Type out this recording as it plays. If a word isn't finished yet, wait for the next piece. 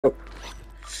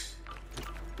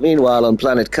Meanwhile, on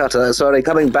planet Cutter, sorry,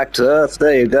 coming back to Earth,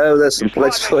 there you go, there's some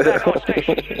place for you.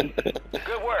 Good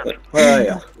work. Where are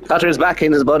you? Cutter is back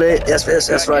in his body. Yes, yes,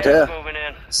 yes, right here. Moving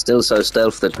in. Still so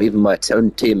stealth that even my own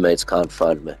teammates can't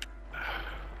find me.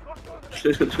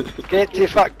 Get to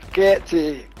fuck, get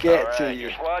to Alright, your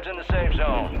squad's in the safe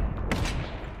zone.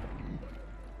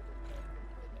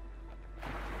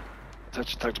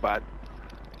 Touch bad.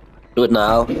 Do it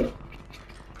now.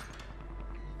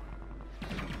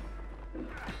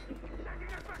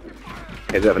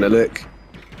 He's having a look.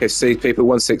 Here's see people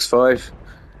 165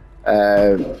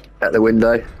 at the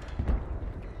window.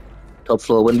 Top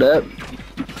floor window.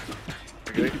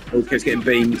 Oh, kid's getting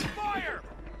beamed.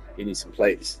 You need some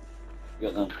plates.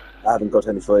 I haven't got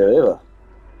any for you either.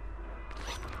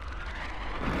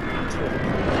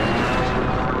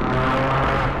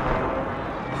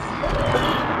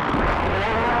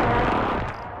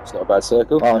 It's not a bad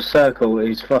circle. Oh, circle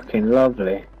is fucking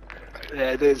lovely.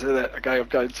 Yeah, it is, isn't it? Okay, I'm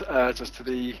going to, just to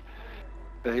the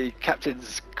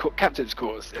captain's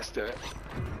quarters. Let's do it.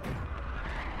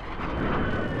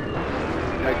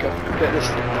 Okay, get this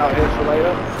out here for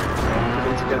later. We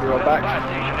need to get everyone back.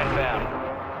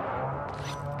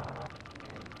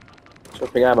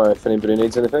 Dropping ammo if anybody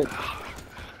needs anything.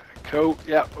 Cool.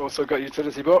 Yeah. Also got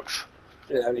utility box.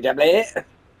 Yeah, Gas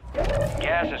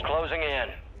is closing in.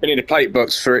 we need a plate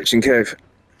box for Rich and Kev.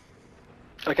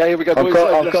 Okay, here we go, boys.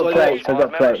 I've got plates. I've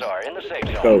got Members plates. are in the safe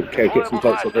zone. Go, okay, get some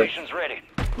plates up there. Stations ready.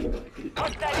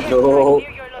 No.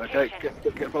 Okay,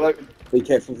 get below. Be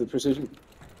careful with the precision.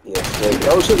 Yes.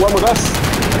 Oh shit, one with us.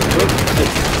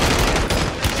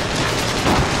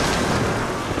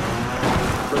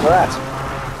 Where we're at?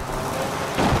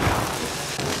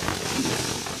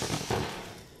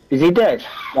 Is he dead?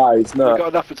 No, he's We've not. got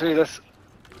enough between us.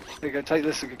 We're going to take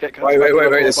this and get. Wait,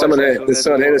 there's someone here. There's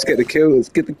someone here. Let's get the kill. Let's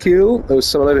get the kill. There was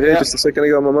someone over here just a second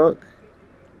ago on my mark.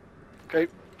 Okay.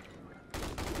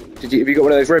 Have you got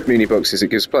one of those red mini boxes that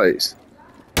gives plates?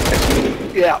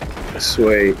 Yeah.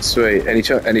 Sweet. Any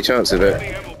chance of it?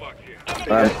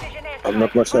 I'm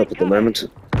not much help at the moment.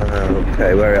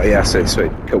 Okay, where are you? Yeah, sweet.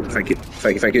 Cool. Thank you.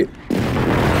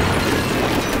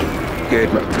 Good.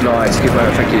 Nice. Good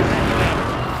man. Thank you.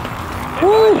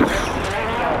 Woo!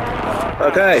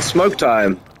 Okay, smoke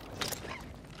time.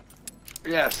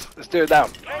 Yes. Let's do it now.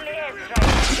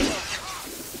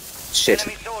 Shit.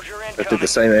 I did the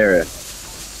same area.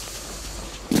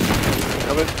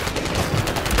 Coming.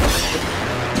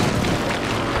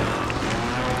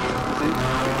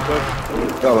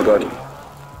 Oh my god.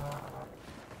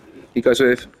 You guys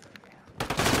with?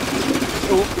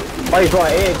 Oh, he's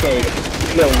right here, Gabe.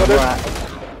 Little rat.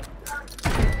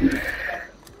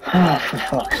 Oh, for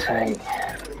fuck's sake.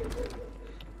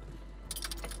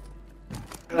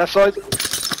 Left side.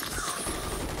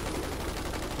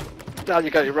 Down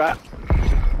you go, you rat.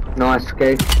 Nice,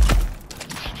 Gabe.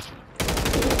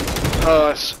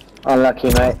 Nice. Unlucky,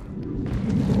 mate.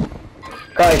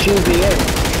 Guys, you'll be in.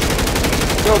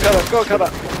 Go cover.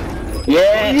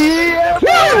 Yeah!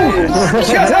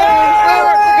 Shut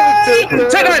up! Take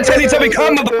that, Teletubby,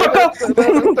 come, motherfucker!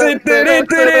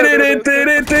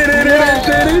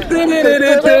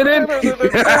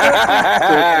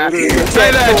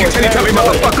 Say that, you Teletubby,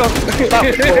 motherfucker!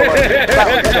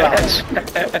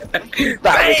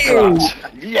 That was clutch.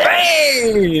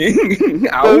 Yes!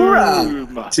 Alright!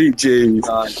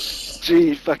 GG's.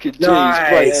 G fucking G's.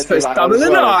 Nice! First time of the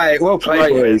night! Well played,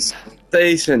 boys.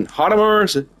 Decent. Hot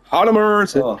mercy.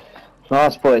 Oh.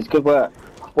 Nice, boys. Good work.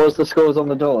 What's the scores on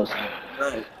the doors?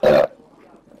 It's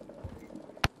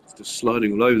just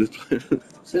sliding all over the place.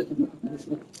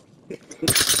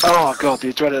 Oh god,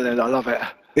 the adrenaline, I love it.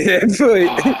 Yeah, boy.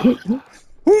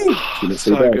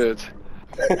 So good.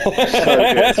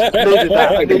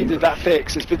 Needed that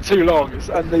fix. It's been too long.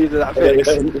 I needed that fix.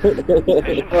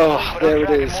 Oh, there it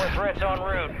is. More threats en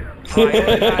route.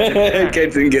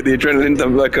 Kate didn't get the adrenaline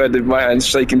dump like I did, my hands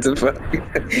shaking to fuck.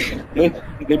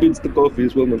 Maybe it's the coffee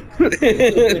as well, man.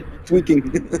 Tweaking.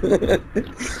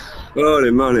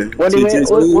 Holy moly. What do you mean?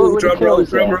 What Drum roll,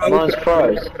 drum roll. Nice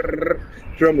prize.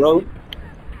 Drum roll.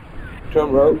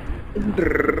 Drum roll.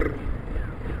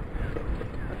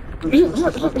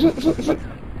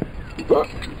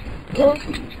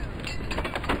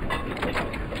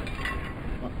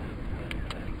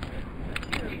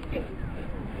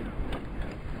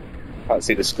 Can't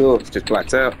see the score, it's just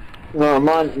blacked out. No,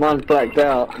 mine's blacked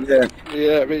out. Yeah,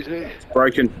 Yeah, me too. it's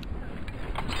broken.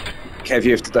 Kev,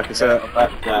 you have to duck us out. I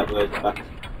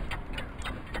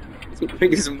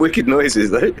think it's some wicked noises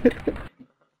though.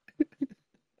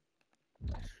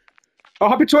 Oh,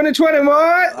 happy 2020,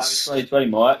 mates! Happy 2020,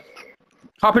 mate.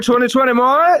 Happy 2020,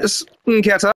 mates! Get